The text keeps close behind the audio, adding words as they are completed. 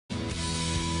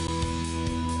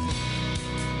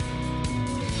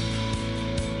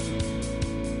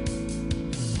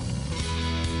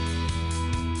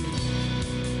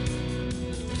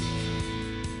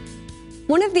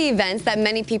One of the events that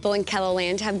many people in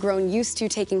KELOLAND have grown used to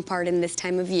taking part in this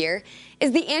time of year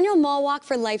is the annual Mall Walk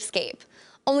for LifeScape.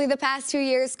 Only the past 2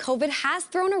 years, COVID has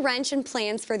thrown a wrench in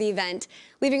plans for the event,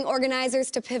 leaving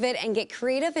organizers to pivot and get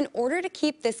creative in order to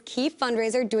keep this key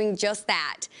fundraiser doing just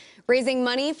that, raising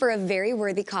money for a very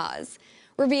worthy cause.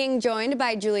 We're being joined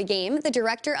by Julie Game, the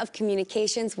Director of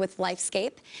Communications with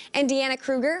LifeScape, and Deanna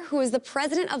Kruger, who is the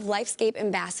President of LifeScape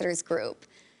Ambassadors Group.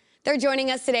 They're joining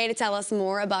us today to tell us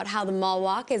more about how the Mall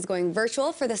Walk is going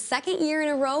virtual for the second year in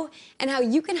a row and how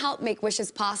you can help make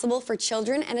wishes possible for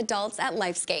children and adults at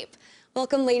LifeScape.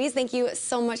 Welcome, ladies. Thank you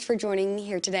so much for joining me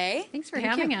here today. Thanks for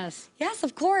having us. Yes,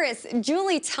 of course.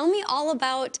 Julie, tell me all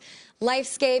about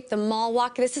LifeScape, the Mall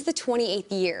Walk. This is the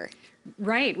 28th year.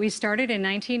 Right. We started in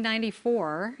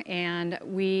 1994, and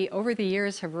we, over the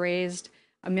years, have raised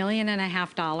 $1.5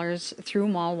 million through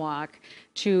Mall Walk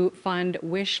to fund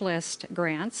wish list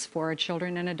grants for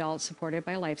children and adults supported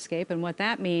by LifeScape. And what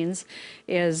that means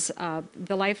is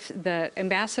the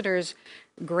ambassadors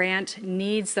grant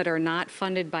needs that are not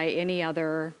funded by any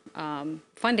other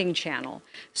funding channel.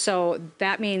 So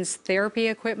that means therapy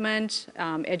equipment,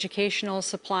 educational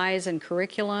supplies and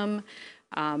curriculum,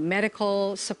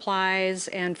 medical supplies,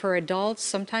 and for adults,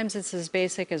 sometimes it's as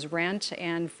basic as rent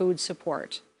and food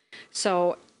support.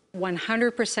 So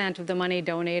 100% of the money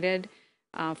donated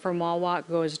for Mall Walk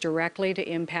goes directly to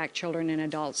impact children and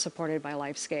adults supported by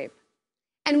LifeScape.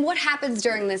 And what happens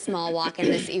during this Mall Walk and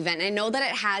this event? I know that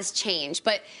it has changed,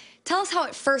 but tell us how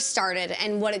it first started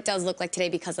and what it does look like today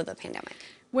because of the pandemic.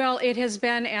 Well, it has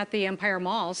been at the Empire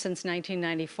Mall since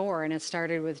 1994, and it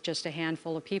started with just a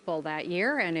handful of people that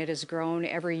year, and it has grown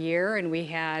every year, and we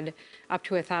had up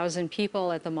to 1,000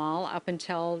 people at the mall up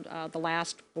until the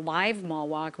last live Mall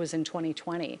Walk was in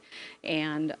 2020.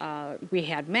 And we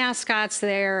had mascots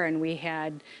there, and we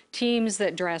had teams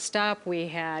that dressed up. We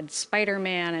had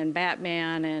Spider-Man and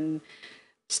Batman and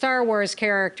Star Wars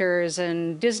characters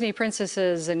and Disney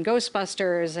princesses and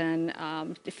Ghostbusters and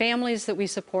families that we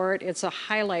support. It's a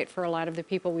highlight for a lot of the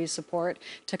people we support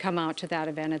to come out to that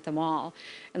event at the mall.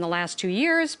 In the last 2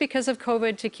 years, because of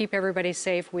COVID, to keep everybody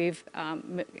safe, we've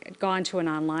gone to an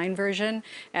online version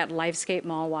at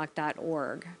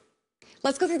lifescapemallwalk.org.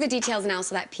 Let's go through the details now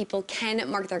so that people can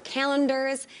mark their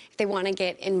calendars if they want to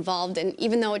get involved. And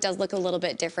even though it does look a little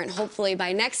bit different, hopefully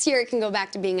by next year it can go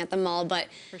back to being at the mall. But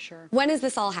for sure, when is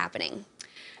this all happening?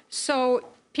 So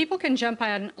people can jump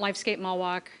on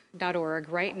lifescapemallwalk.org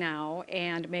right now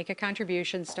and make a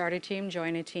contribution, start a team,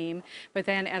 join a team. But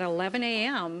then at 11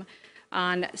 a.m.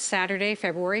 on Saturday,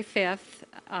 February 5th,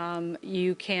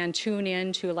 you can tune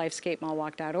in to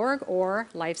lifescapemallwalk.org or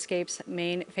LifeScape's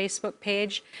main Facebook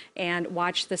page and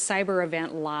watch the cyber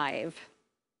event live.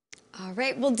 All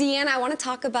right. Well, Deanna, I want to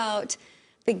talk about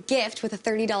the gift with a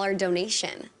 $30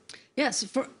 donation. Yes,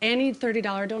 for any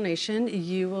 $30 donation,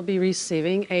 you will be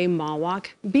receiving a Mall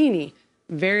Walk beanie.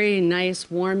 Very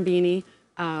nice, warm beanie.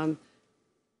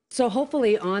 So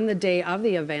hopefully on the day of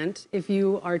the event, if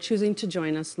you are choosing to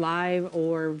join us live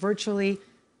or virtually,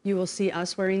 you will see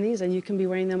us wearing these and you can be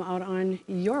wearing them out on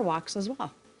your walks as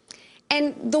well.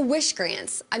 And the wish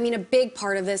grants, I mean, a big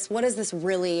part of this, what does this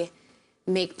really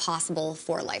make possible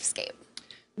for LifeScape?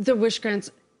 The wish grants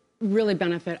really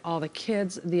benefit all the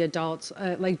kids, the adults.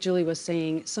 Like Julie was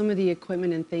saying, some of the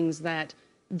equipment and things that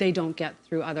they don't get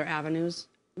through other avenues,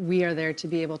 we are there to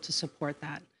be able to support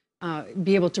that.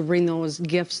 Be able to bring those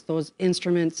gifts, those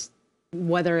instruments,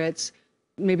 whether it's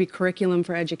maybe curriculum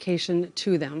for education,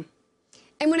 to them.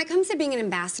 And when it comes to being an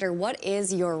ambassador, what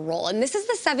is your role? And this is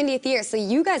the 70th year, so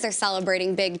you guys are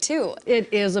celebrating big too.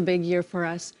 It is a big year for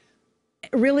us.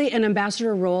 Really, an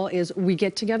ambassador role is we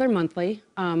get together monthly,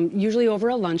 usually over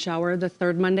a lunch hour, the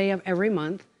third Monday of every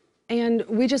month, and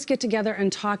we just get together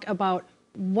and talk about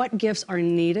what gifts are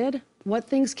needed, what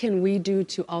things can we do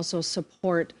to also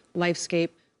support LifeScape,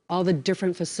 all the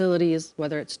different facilities,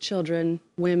 whether it's children,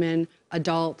 women,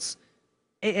 adults,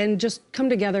 and just come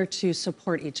together to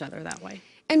support each other that way.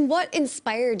 And what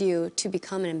inspired you to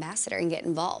become an ambassador and get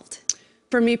involved?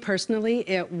 For me personally,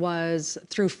 it was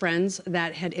through friends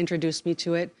that had introduced me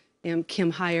to it,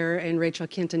 Kim Heyer and Rachel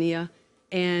Quintanilla.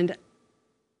 And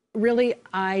really,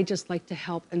 I just like to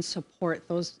help and support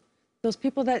those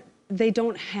people that they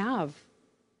don't have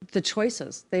the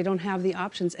choices, they don't have the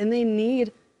options, and they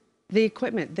need the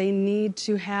equipment. They need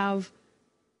to have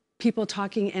people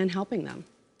talking and helping them.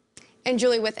 And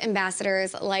Julie, with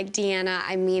ambassadors like Deanna,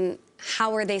 I mean,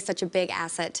 how are they such a big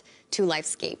asset to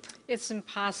LifeScape? It's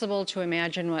impossible to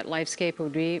imagine what LifeScape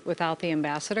would be without the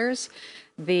ambassadors.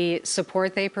 The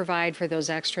support they provide for those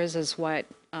extras is what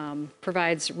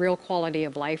provides real quality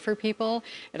of life for people.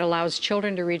 It allows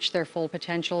children to reach their full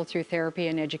potential through therapy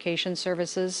and education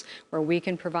services where we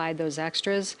can provide those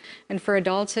extras. And for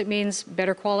adults, it means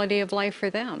better quality of life for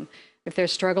them. If they're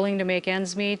struggling to make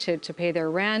ends meet, to pay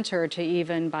their rent or to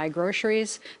even buy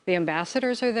groceries, the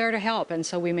ambassadors are there to help. And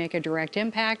so we make a direct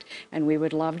impact, and we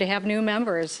would love to have new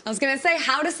members. I was going to say,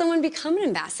 how does someone become an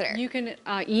ambassador? You can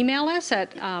email us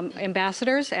at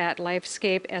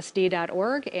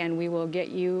ambassadors@lifescapesd.org, and we will get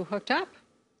you hooked up.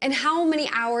 And how many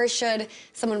hours should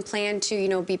someone plan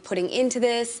to, be putting into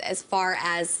this as far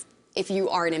as if you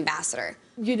are an ambassador?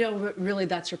 Really,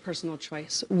 that's your personal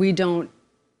choice. We don't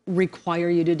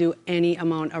require you to do any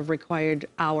amount of required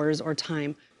hours or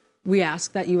time. We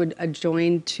ask that you would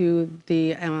join to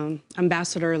the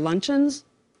ambassador luncheons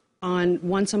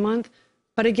once a month.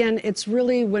 But again, it's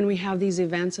really when we have these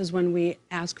events is when we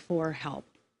ask for help.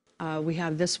 We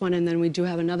have this one, and then we do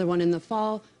have another one in the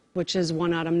fall, which is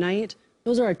One Autumn Night.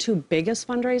 Those are our two biggest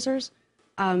fundraisers.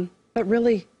 But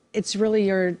really, it's really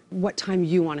what time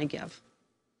you want to give.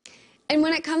 And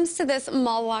when it comes to this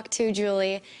mall walk too,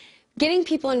 Julie, getting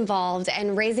people involved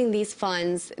and raising these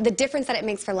funds, the difference that it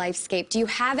makes for LifeScape, do you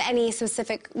have any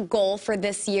specific goal for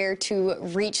this year to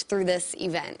reach through this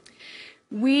event?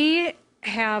 We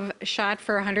have shot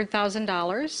for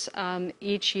 $100,000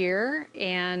 each year,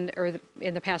 or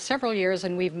in the past several years,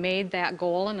 and we've made that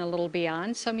goal and a little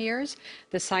beyond some years.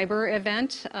 The cyber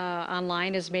event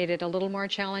online has made it a little more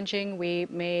challenging. We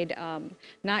made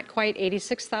not quite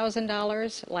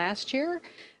 $86,000 last year.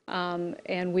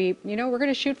 And we're going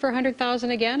to shoot for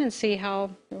 100,000 again and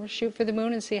we'll shoot for the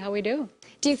moon and see how we do.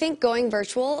 Do you think going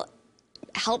virtual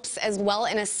helps as well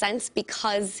in a sense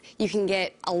because you can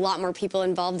get a lot more people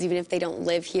involved even if they don't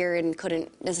live here and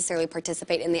couldn't necessarily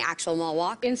participate in the actual mall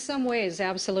walk? In some ways,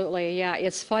 absolutely. Yeah,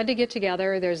 it's fun to get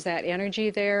together. There's that energy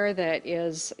there that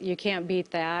you can't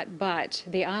beat that. But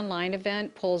the online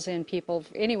event pulls in people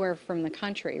anywhere from the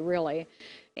country, really.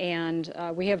 And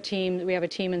we have a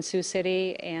team in Sioux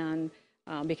City, and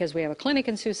because we have a clinic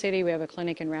in Sioux City, we have a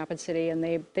clinic in Rapid City, and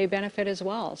they benefit as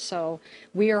well. So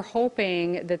we are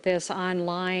hoping that this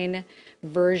online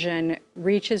version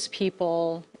reaches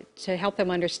people to help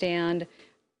them understand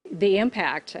the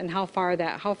impact and how far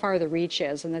the reach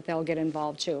is, and that they'll get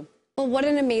involved too. Well, what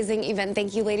an amazing event.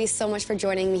 Thank you, ladies, so much for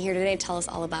joining me here today to tell us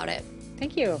all about it.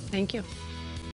 Thank you. Thank you.